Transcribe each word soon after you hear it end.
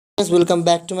Welcome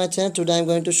back to my channel. Today I am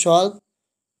going to solve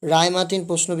Rai Martin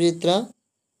prosno bichitra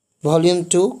volume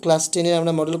 2 class 10 এর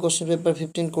আমরা model question paper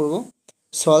 15 করব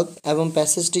solve এবং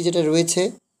প্যাসেজটি যেটা রয়েছে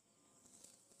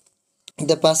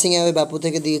the passing away বাপু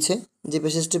থেকে দিয়েছে যে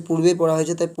প্যাসেজটি পূর্বেই পড়া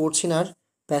হয়েছে তাই পড়ছি না আর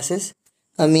প্যাসেজ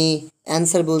আমি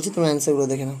অ্যানসার বলছি তোমরা অ্যানসারগুলো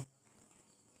দেখে নাও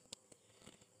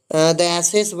The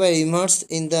ashes were immersed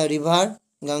in the river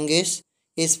Ganges.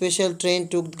 A special train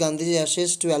took Gandhi's ashes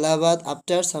to Allahabad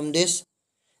after some days.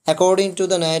 According to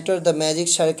the narrator, the magic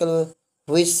circle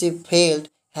which she felt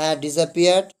had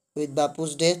disappeared with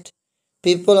Bapu's death.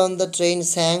 People on the train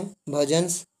sang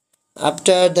bhajans.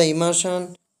 After the immersion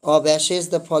of ashes,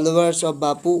 the followers of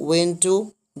Bapu went to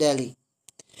Delhi.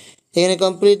 You can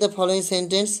complete the following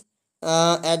sentence.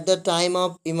 At the time of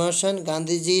immersion,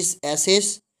 Gandhiji's ashes,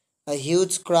 a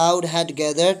huge crowd had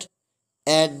gathered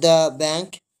at the bank.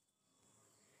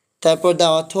 তারপর the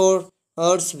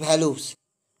author's values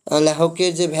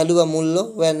লেখকের যে value বা মূল্য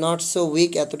were not so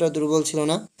weak, এতটা দুর্বল ছিল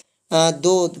না.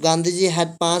 Though Gandhiji had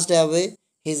passed away,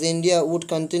 his India would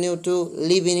continue to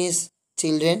live in his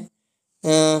children.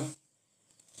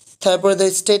 তারপরে the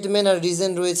statement আর reason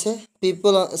রয়েছে.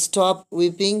 People stopped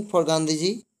weeping for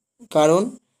Gandhiji কারণ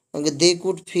they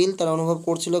could feel, তারা অনুভব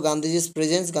করছিল গান্ধীজির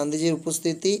প্রেজেন্স, গান্ধীজির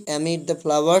উপস্থিতি amid the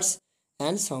flowers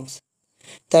and songs.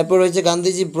 তারপর রয়েছে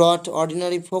Gandhiji brought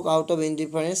ordinary folk out of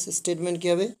indifference. Statement কি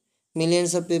হবে?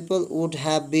 Millions of people would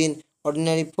have been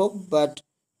ordinary folk but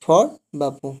for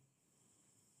Bapu.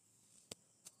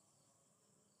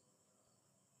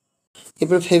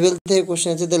 এরপর ফেবেল থেকে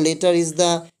কোশ্চেন আছে. The latter is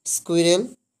the squirrel.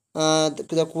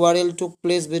 The quarrel took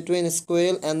place between a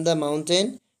squirrel and the mountain.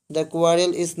 The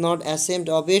quarrel is not ashamed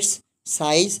of its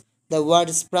size. The word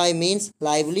spry means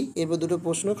lively. এরপর দুটো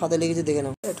প্রশ্ন খাতায় লিখেছি, দেখে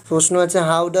নাও. প্রশ্ন আছে,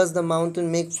 how does the mountain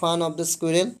make fun of the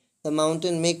squirrel? The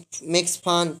mountain makes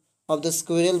fun of the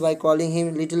squirrel by calling him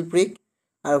little prick.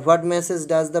 Or what message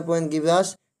does the poem give us?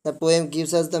 The poem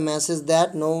gives us the message that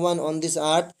no one on this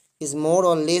earth is more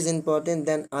or less important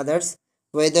than others,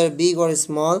 whether big or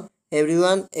small.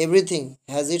 Everything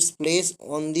has its place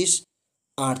on this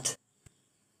earth.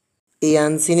 এই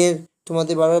আনসিনের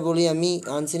তোমাদের বারবার বলি, আমি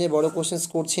আনসিনের বড় questions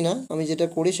করছি না, আমি যেটা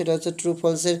করি সেটা হচ্ছে ট্রু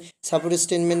ফলসের সাপোর্ট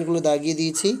স্টেটমেন্টগুলো দাগিয়ে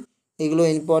দিয়েছি. এগুলো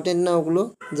ইম্পর্টেন্ট না, ওগুলো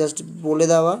জাস্ট বলে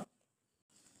দেওয়া.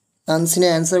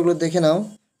 আনসিনের অ্যান্সারগুলো দেখে নাও.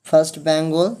 ফার্স্ট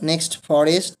বেঙ্গল, নেক্সট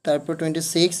ফরেস্ট, তারপর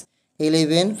 26,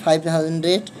 11,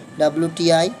 500,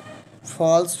 WTI,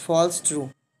 ফলস ট্রু.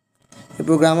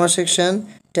 এরপর grammar section.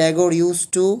 Tagore use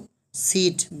to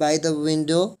seat by the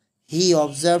window. He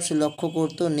observes, লক্ষ্য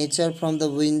করতো, nature from the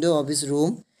window of his room.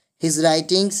 His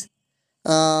writings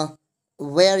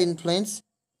war influence,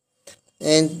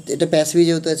 এটা প্যাসিভ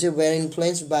যেহেতু আছে, war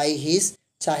influenced by his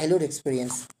childhood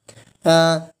experience.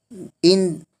 In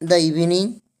the evening,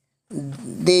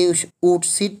 they would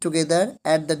sit together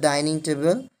at the dining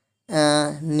table,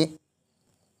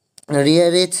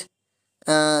 rearrange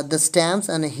the stamps,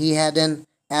 and he had an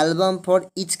album for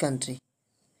each country.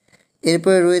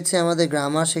 এরপরে রয়েছে আমাদের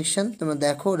grammar section. তোমরা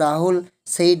দেখো, Rahul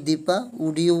said Deepa,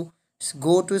 would you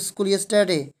go to school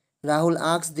yesterday? Rahul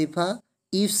asked Deepa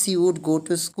if she would go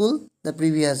to school the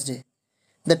previous day.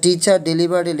 The teacher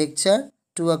delivered a lecture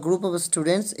to a group of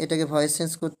students. এটাকে voice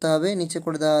change করতে হবে, নিচে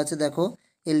করে দেওয়া আছে দেখো.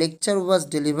 A lecture was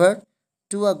delivered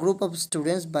to a group of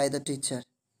students by the teacher.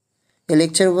 A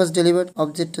lecture was delivered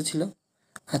অবজেক্টটা ছিল.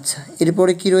 আচ্ছা,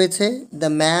 এরপরে কি রয়েছে?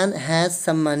 The man has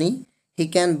some money, he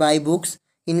can buy books.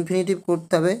 Infinitive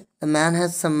করতে হবে, the man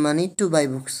has some money to buy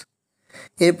books.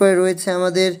 এরপরে রয়েছে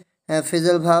আমাদের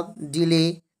phrasal verb. Delay,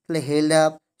 held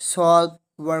up, solve,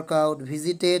 workout,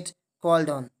 visited, called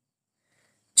on.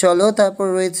 চলো, তারপর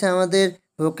রয়েছে আমাদের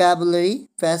vocabulary.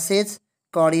 Passage,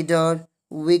 corridor,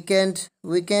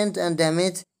 weekend and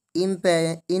damage,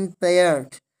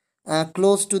 impaired,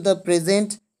 close to the present,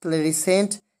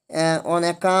 recent, on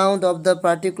account of the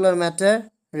particular matter,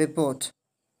 report.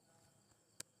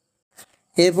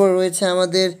 এরপর রয়েছে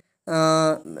আমাদের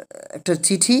একটা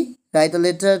চিঠি. Write a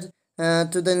letter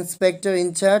to the inspector in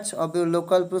charge of your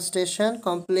local police station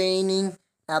complaining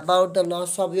about the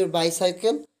loss of your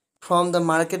bicycle from the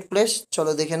marketplace.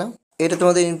 চলো দেখে নাও, এটা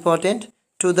তোমাদের important.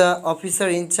 To the officer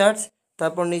in charge,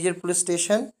 তারপর নিজের পুলিশ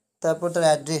স্টেশন, তারপর তার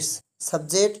address.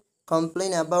 Subject,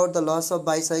 complain about the loss of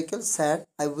bicycle. Sir,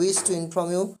 I wish to inform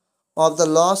you of the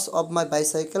loss of my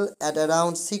bicycle at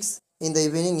around 6 in the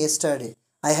evening yesterday.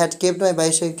 I had kept my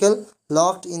bicycle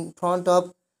locked in front of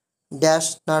dash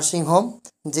nursing home,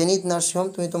 zenith nursing home.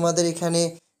 তুমি তোমাদের এখানে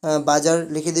বাজার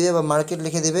লিখে দেবে বা market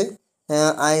লিখে দেবে.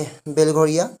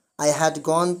 Belgharia. I had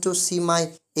gone to see my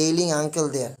ailing uncle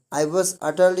there. I was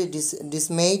utterly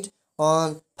dismayed on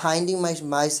finding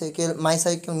my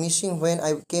cycle missing when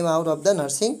I came out of the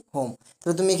nursing home.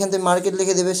 তাহলে তুমি এখান থেকে মার্কেট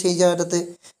লিখে দেবে সেই জায়গাটাতে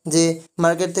যে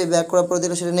মার্কেট থেকে ব্যাক করার পর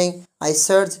দিলে সেটা নেই I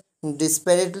searched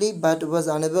desperately but was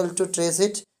unable to trace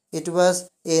it. It was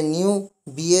a new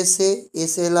BSA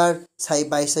SLR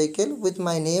bicycle with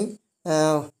my name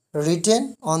written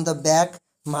on the back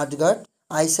mudguard.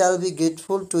 I shall be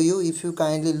grateful to you if you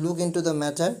kindly look into the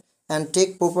matter and take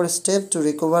proper steps to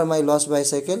recover my lost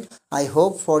bicycle. I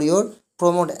hope for your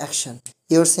prompt action.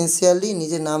 Yours sincerely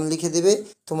নিজের নাম লিখে দেবে,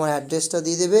 তোমার অ্যাড্রেসটা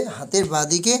দিয়ে দেবে, হাতের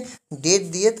বাঁদিকে ডেট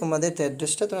দিয়ে তোমাদের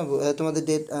অ্যাড্রেসটা তোমাদের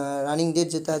ডেট রানিং ডেট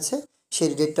যেটা আছে সেই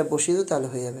ডেটটা বসিয়ে দেবে, তাহলে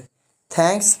হয়ে যাবে।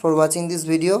 Thanks for watching this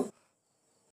video.